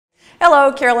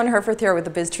Hello, Carolyn Herfurth here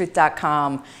with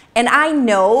thebiztruth.com, and I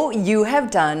know you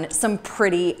have done some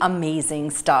pretty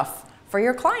amazing stuff for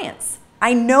your clients.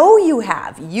 I know you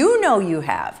have. You know you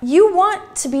have. You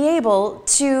want to be able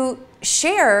to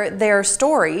share their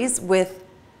stories with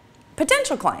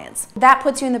potential clients. That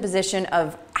puts you in the position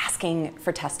of asking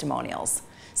for testimonials.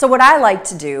 So what I like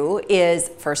to do is,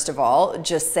 first of all,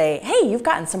 just say, hey, you've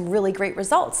gotten some really great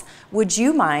results. Would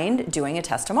you mind doing a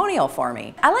testimonial for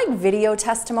me? I like video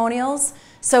testimonials.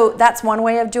 So that's one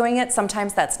way of doing it.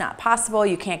 Sometimes that's not possible.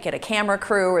 You can't get a camera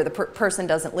crew, or the person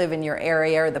doesn't live in your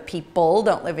area, or the people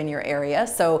don't live in your area.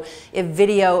 So if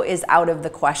video is out of the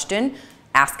question,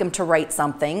 ask them to write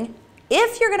something.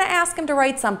 If you're gonna ask them to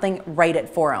write something, write it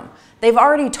for them. They've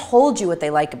already told you what they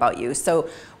like about you. So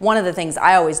one of the things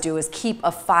I always do is keep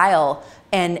a file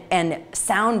and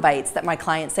sound bites that my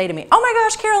clients say to me. Oh my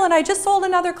gosh, Carolyn, I just sold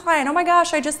another client. Oh my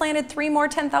gosh, I just landed 3 more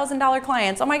 $10,000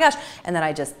 clients. Oh my gosh. And then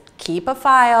I just keep a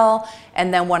file.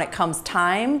 And then when it comes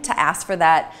time to ask for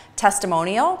that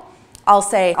testimonial, I'll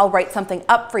say, I'll write something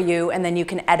up for you, and then you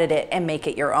can edit it and make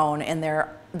it your own. And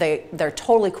they're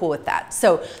totally cool with that.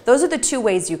 So those are the 2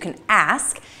 ways you can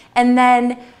ask. And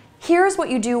then here's what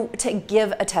you do to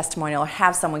give a testimonial, or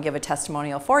have someone give a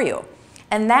testimonial for you.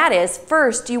 And that is,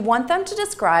 first, you want them to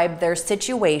describe their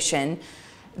situation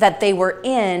that they were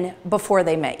in before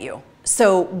they met you.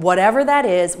 So whatever that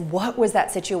is, what was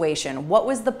that situation? What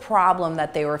was the problem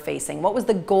that they were facing? What was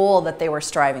the goal that they were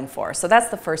striving for? So that's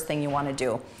the first thing you want to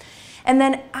do. And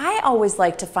then I always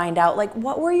like to find out, like,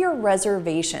 what were your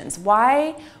reservations?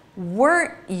 Why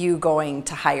weren't you going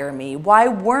to hire me? Why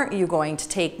weren't you going to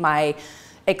take my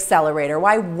accelerator?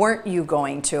 Why weren't you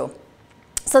going to?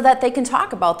 So that they can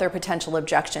talk about their potential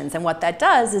objections. And what that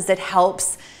does is it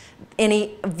helps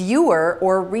any viewer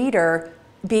or reader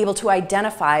be able to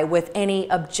identify with any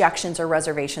objections or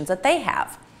reservations that they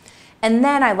have. And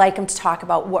then I like them to talk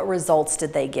about what results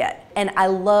did they get. And I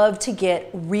love to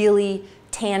get really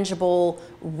tangible,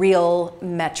 real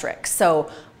metrics. So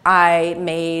I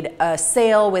made a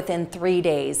sale within 3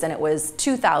 days and it was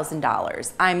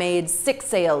 $2,000. I made 6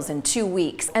 sales in 2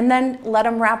 weeks, and then let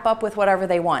them wrap up with whatever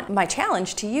they want. My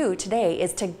challenge to you today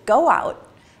is to go out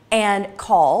and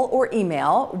call or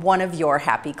email one of your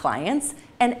happy clients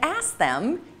and ask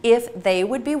them if they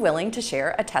would be willing to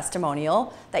share a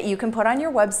testimonial that you can put on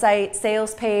your website,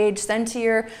 sales page, send to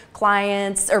your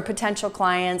clients or potential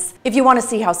clients. If you want to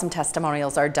see how some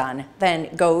testimonials are done,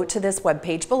 then go to this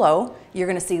webpage below. You're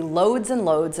going to see loads and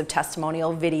loads of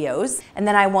testimonial videos. And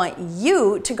then I want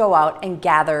you to go out and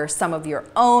gather some of your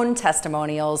own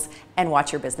testimonials and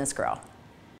watch your business grow.